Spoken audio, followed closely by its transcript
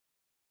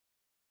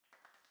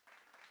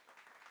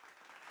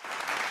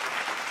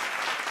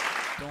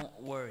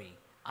Don't worry,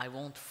 I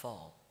won't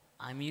fall.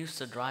 I'm used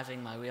to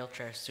driving my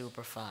wheelchair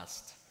super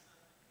fast.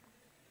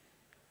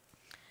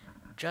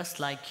 Just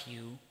like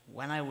you,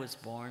 when I was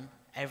born,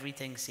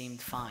 everything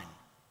seemed fine.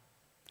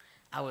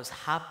 I was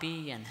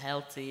happy and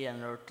healthy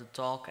and learned to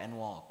talk and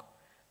walk.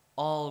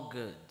 All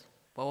good.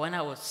 But when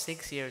I was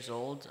 6 years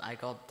old, I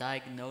got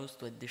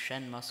diagnosed with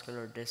Duchenne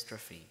muscular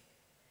dystrophy.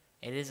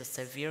 It is a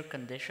severe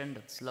condition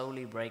that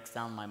slowly breaks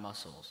down my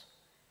muscles,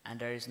 and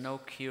there is no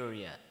cure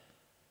yet.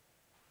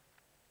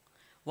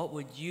 What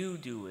would you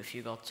do if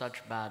you got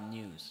such bad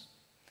news?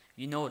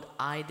 You know what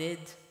I did?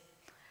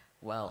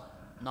 Well,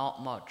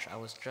 not much, I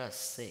was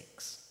just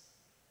 6.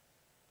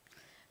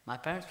 My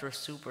parents were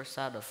super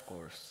sad, of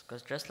course,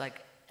 because just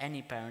like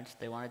any parents,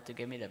 they wanted to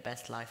give me the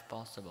best life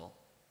possible.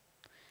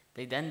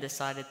 They then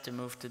decided to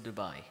move to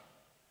Dubai.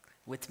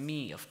 With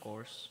me, of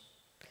course.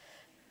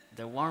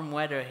 The warm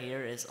weather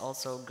here is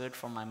also good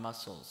for my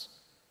muscles.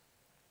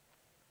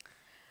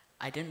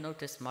 I didn't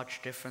notice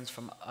much difference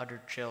from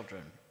other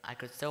children. I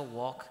could still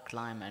walk,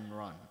 climb, and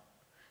run.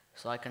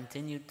 So I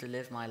continued to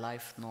live my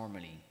life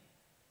normally.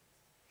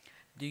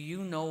 Do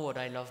you know what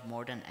I love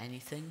more than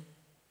anything?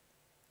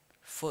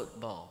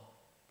 Football.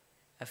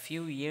 A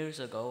few years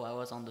ago, I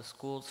was on the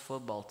school's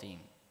football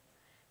team.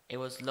 It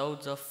was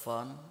loads of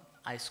fun.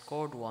 I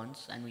scored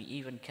once, and we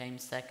even came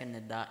second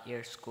in that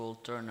year's school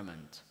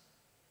tournament.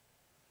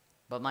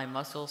 But my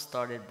muscles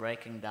started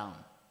breaking down.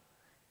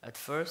 At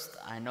first,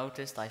 I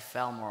noticed I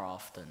fell more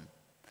often.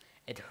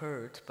 It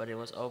hurt, but it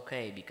was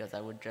okay because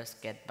I would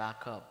just get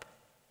back up.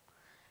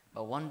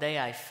 But one day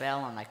I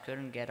fell and I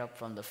couldn't get up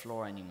from the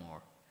floor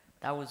anymore.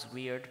 That was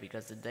weird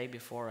because the day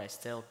before I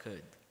still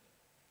could.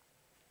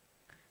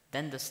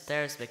 Then the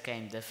stairs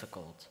became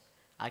difficult.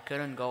 I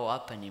couldn't go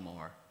up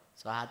anymore,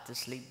 so I had to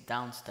sleep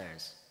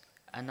downstairs.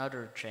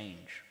 Another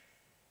change.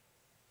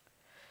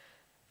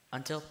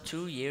 Until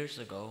 2 years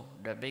ago,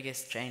 the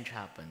biggest change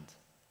happened.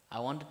 I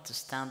wanted to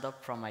stand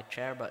up from my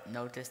chair but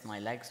noticed my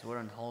legs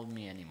wouldn't hold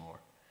me anymore.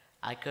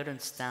 I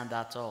couldn't stand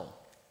at all.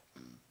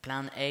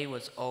 Plan A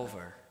was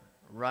over.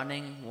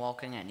 Running,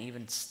 walking, and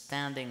even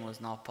standing was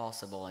not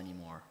possible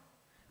anymore.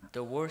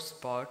 The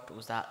worst part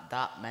was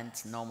that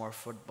meant no more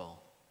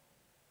football.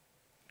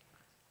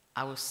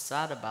 I was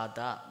sad about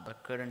that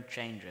but couldn't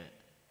change it.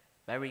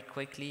 Very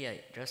quickly, I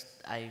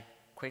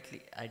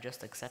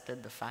just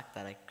accepted the fact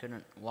that I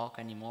couldn't walk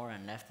anymore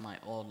and left my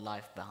old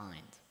life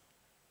behind.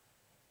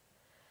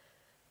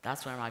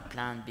 That's where my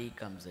plan B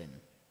comes in.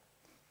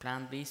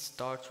 Plan B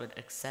starts with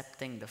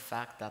accepting the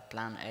fact that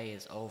plan A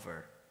is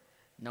over,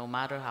 no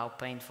matter how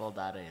painful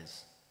that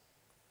is.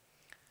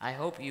 I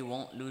hope you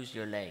won't lose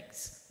your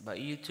legs, but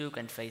you too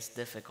can face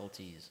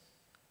difficulties.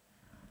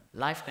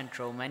 Life can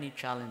throw many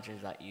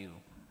challenges at you.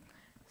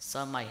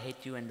 Some might hit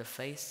you in the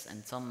face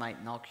and some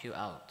might knock you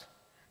out.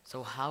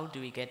 So how do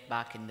we get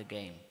back in the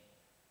game?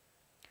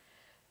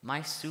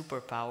 My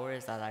superpower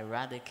is that I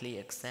radically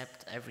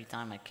accept every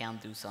time I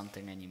can't do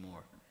something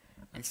anymore.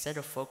 Instead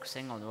of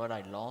focusing on what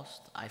I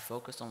lost, I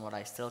focus on what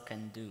I still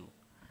can do.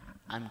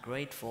 I'm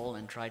grateful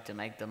and try to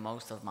make the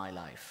most of my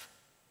life.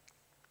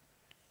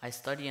 I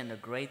study in a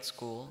great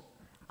school,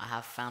 I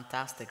have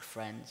fantastic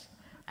friends,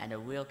 and a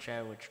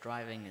wheelchair which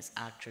driving is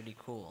actually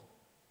cool.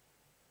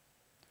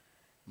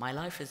 My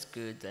life is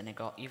good, and it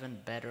got even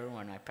better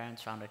when my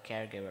parents found a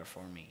caregiver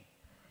for me.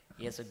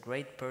 He is a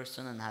great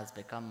person and has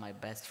become my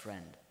best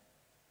friend.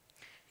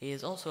 He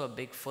is also a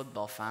big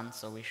football fan,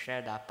 so we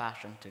share that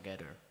passion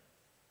together.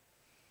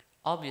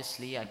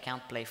 Obviously, I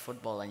can't play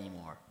football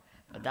anymore,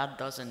 but that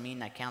doesn't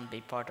mean I can't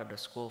be part of the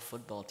school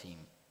football team.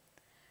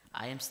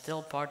 I am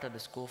still part of the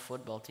school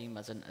football team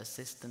as an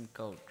assistant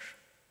coach.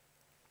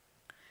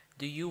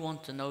 Do you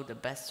want to know the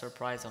best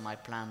surprise of my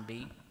plan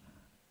B?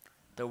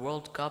 The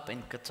World Cup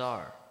in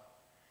Qatar.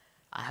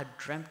 I had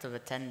dreamt of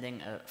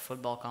attending a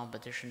football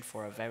competition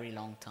for a very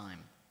long time.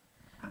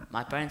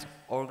 My parents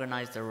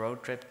organized a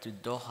road trip to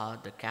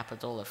Doha, the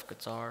capital of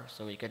Qatar,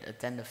 so we could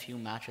attend a few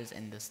matches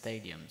in the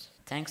stadiums.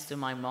 Thanks to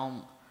my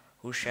mom,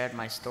 who shared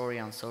my story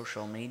on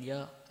social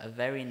media, a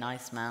very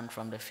nice man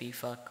from the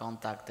FIFA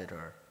contacted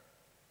her.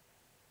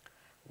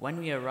 When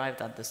we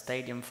arrived at the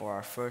stadium for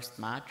our first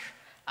match,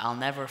 I'll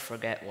never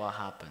forget what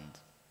happened.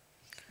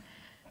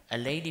 A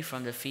lady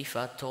from the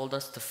FIFA told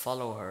us to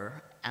follow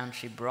her, and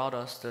she brought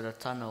us to the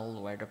tunnel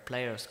where the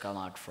players come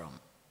out from.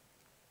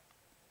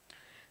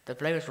 The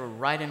players were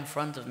right in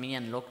front of me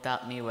and looked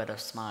at me with a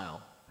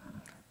smile.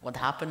 What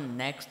happened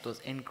next was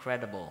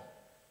incredible.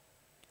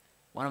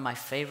 One of my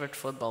favorite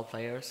football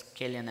players,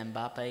 Kylian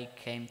Mbappe,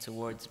 came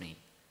towards me.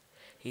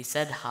 He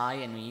said hi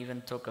and we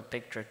even took a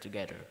picture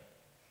together.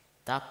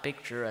 That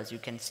picture, as you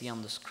can see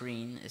on the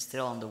screen, is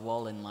still on the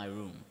wall in my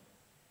room.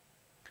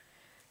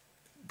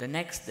 The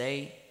next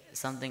day,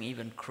 something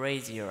even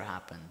crazier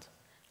happened.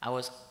 I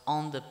was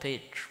on the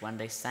pitch when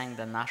they sang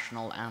the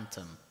national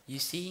anthem. You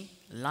see,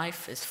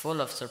 life is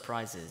full of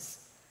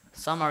surprises.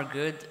 Some are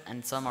good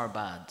and some are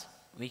bad.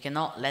 We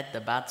cannot let the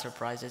bad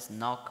surprises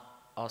knock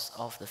us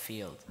off the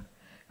field.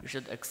 You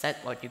should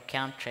accept what you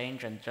can't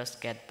change and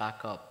just get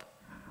back up.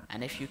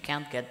 And if you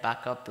can't get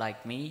back up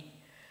like me,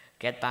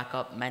 Get back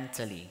up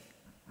mentally.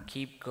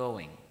 Keep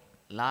going.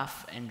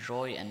 Laugh,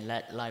 enjoy, and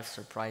let life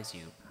surprise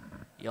you.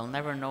 You'll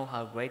never know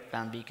how great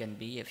Plan B can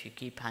be if you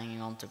keep hanging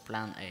on to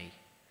Plan A.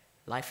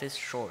 Life is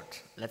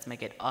short. Let's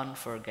make it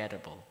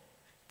unforgettable.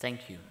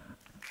 Thank you.